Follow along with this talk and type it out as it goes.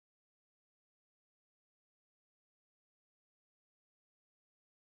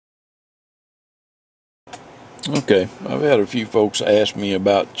Okay, I've had a few folks ask me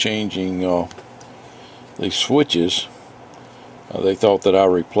about changing the switches. They thought that I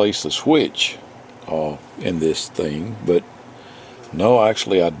replaced the switch in this thing, but no,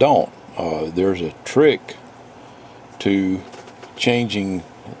 actually I don't. There's a trick to changing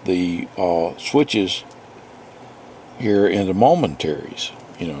the switches here in the momentaries,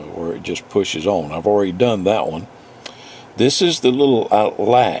 where it just pushes on. I've already done that one. This is the little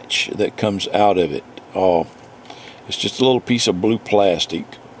latch that comes out of it. It's just a little piece of blue plastic,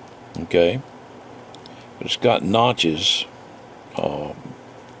 okay? But it's got notches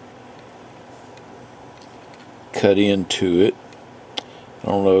cut into it. I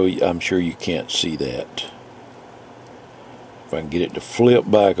don't know, I'm sure you can't see that. If I can get it to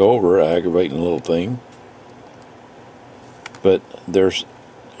flip back over, aggravating little thing. But there's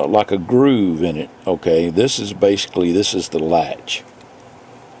like a groove in it, okay? This is the latch.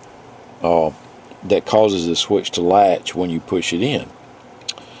 That causes the switch to latch when you push it in.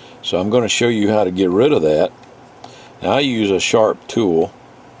 So I'm going to show you how to get rid of that. Now I use a sharp tool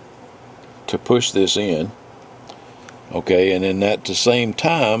to push this in, okay, and then at the same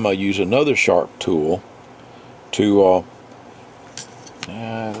time I use another sharp tool to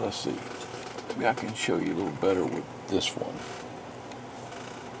let's see, maybe I can show you a little better with this one.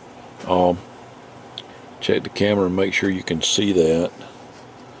 Check the camera and make sure you can see that.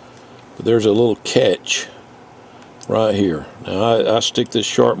 But there's a little catch right here. Now I stick this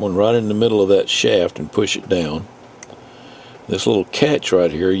sharp one right in the middle of that shaft and push it down. This little catch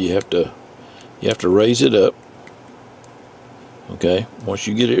right here, you have to raise it up. Okay, once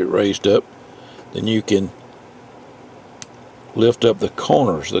you get it raised up, then you can lift up the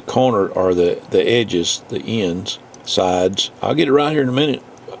corners. The corner are the edges, the ends, sides. I'll get it right here in a minute.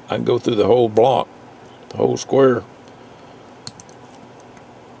 I can go through the whole block, the whole square.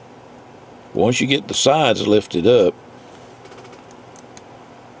 Once you get the sides lifted up,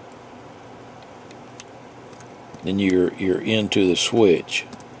 then you're into the switch.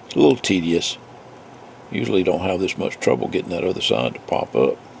 It's a little tedious. Usually don't have this much trouble getting that other side to pop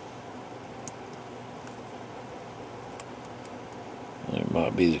up. It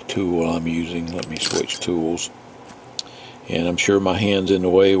might be the tool I'm using. Let me switch tools. And I'm sure my hand's in the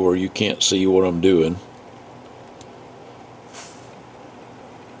way where you can't see what I'm doing.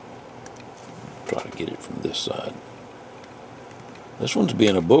 Try to get it from this side. This one's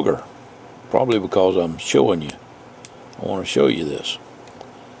being a booger, probably because I'm showing you. I want to show you this.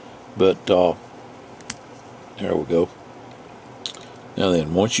 But there we go. Now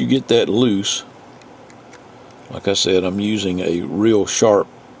then, once you get that loose, like I said, I'm using a real sharp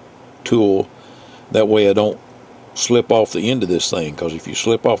tool. That way I don't slip off the end of this thing, because if you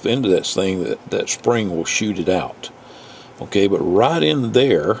slip off the end of that thing, that spring will shoot it out. Okay, but right in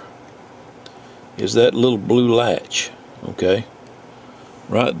there is that little blue latch. Okay,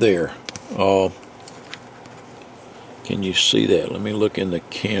 right there. Can you see that? Let me look in the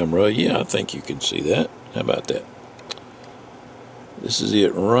camera. Yeah, I think you can see that. How about that? This is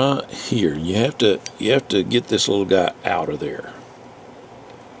it right here. You have to get this little guy out of there.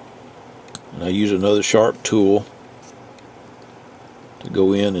 And I use another sharp tool to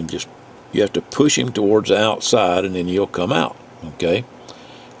go in and you have to push him towards the outside, and then he'll come out. Okay?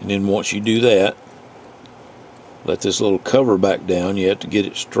 And then once you do that, let this little cover back down. You have to get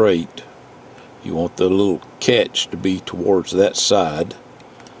it straight. You want the little catch to be towards that side.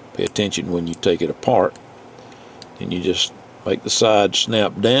 Pay attention when you take it apart. And you just make the side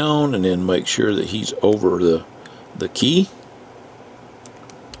snap down, and then make sure that he's over the key.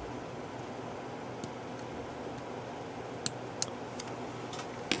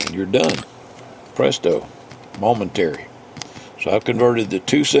 And you're done. Presto. Momentary. So I've converted the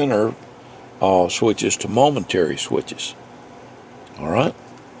two center switches to momentary switches. Alright.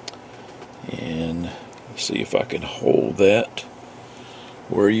 And let's see if I can hold that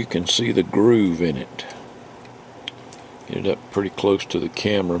where you can see the groove in it. Get it up pretty close to the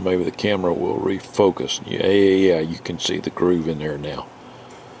camera. Maybe the camera will refocus. Yeah, you can see the groove in there now.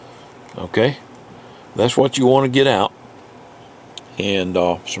 Okay, that's what you want to get out. And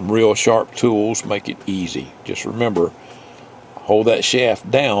some real sharp tools make it easy. Just remember, hold that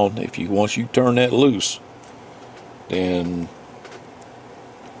shaft down. Once you turn that loose, then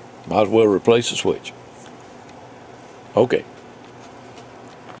might as well replace the switch. Okay.